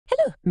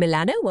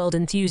Milano World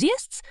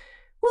enthusiasts.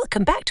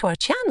 Welcome back to our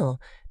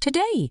channel.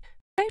 Today,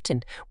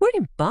 we're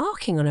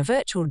embarking on a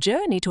virtual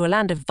journey to a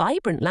land of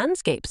vibrant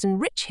landscapes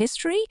and rich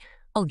history,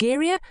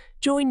 Algeria.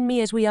 Join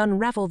me as we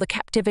unravel the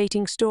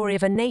captivating story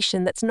of a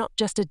nation that's not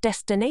just a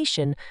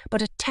destination,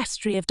 but a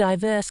tapestry of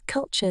diverse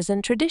cultures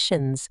and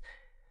traditions.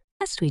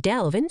 As we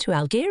delve into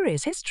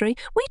Algeria's history,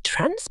 we're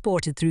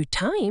transported through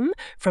time,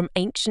 from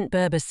ancient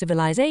Berber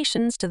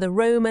civilizations to the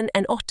Roman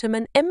and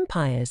Ottoman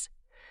empires.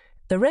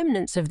 The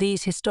remnants of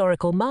these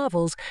historical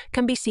marvels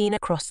can be seen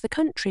across the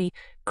country,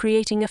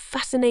 creating a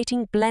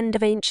fascinating blend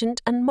of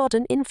ancient and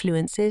modern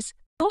influences.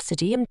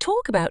 And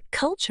talk about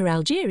culture.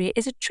 Algeria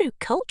is a true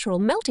cultural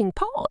melting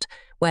pot,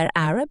 where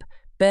Arab,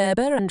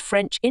 Berber and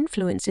French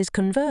influences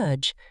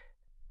converge.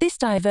 This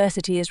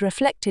diversity is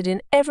reflected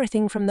in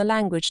everything from the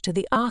language to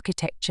the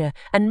architecture,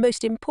 and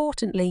most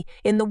importantly,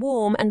 in the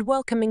warm and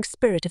welcoming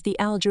spirit of the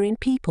Algerian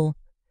people.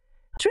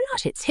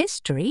 Throughout its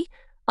history,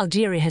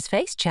 Algeria has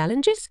faced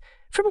challenges,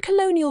 from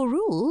colonial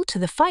rule to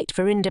the fight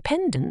for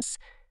independence.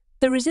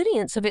 The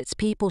resilience of its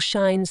people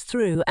shines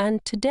through,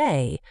 and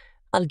today,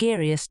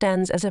 Algeria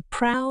stands as a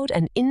proud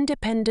and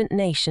independent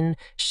nation,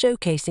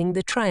 showcasing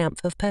the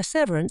triumph of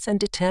perseverance and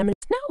determination.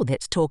 Now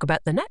let's talk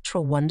about the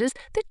natural wonders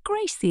that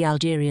grace the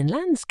Algerian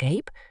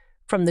landscape.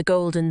 From the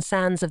golden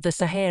sands of the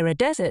Sahara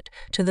Desert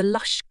to the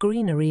lush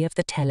greenery of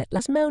the Tel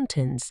Atlas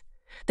Mountains,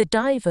 the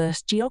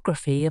diverse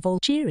geography of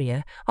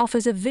Algeria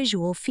offers a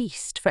visual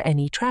feast for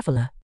any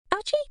traveller.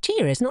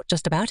 Algeria is not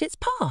just about its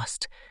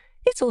past,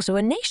 it's also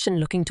a nation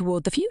looking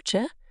toward the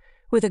future.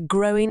 With a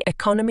growing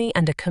economy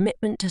and a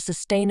commitment to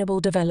sustainable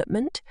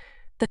development,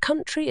 the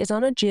country is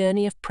on a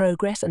journey of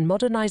progress and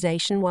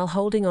modernization while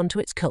holding on to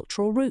its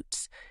cultural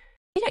roots.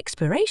 The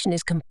exploration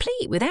is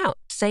complete without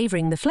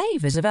savouring the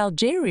flavours of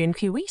Algerian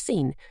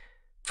cuisine.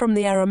 From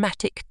the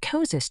aromatic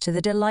kosas to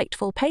the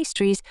delightful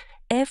pastries,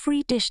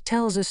 every dish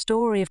tells a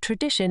story of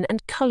tradition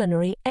and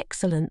culinary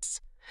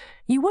excellence.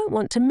 You won't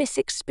want to miss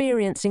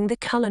experiencing the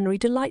culinary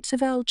delights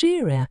of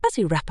Algeria. As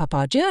we wrap up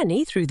our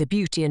journey through the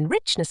beauty and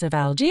richness of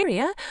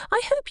Algeria,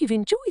 I hope you've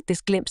enjoyed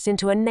this glimpse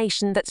into a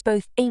nation that's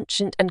both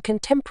ancient and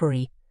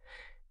contemporary.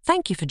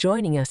 Thank you for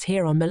joining us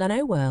here on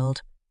Milano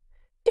World.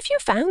 If you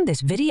found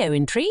this video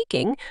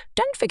intriguing,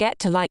 don't forget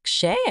to like,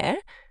 share,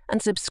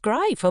 and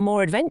subscribe for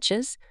more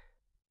adventures.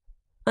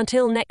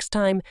 Until next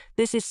time,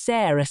 this is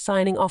Sarah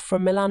signing off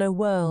from Milano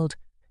World.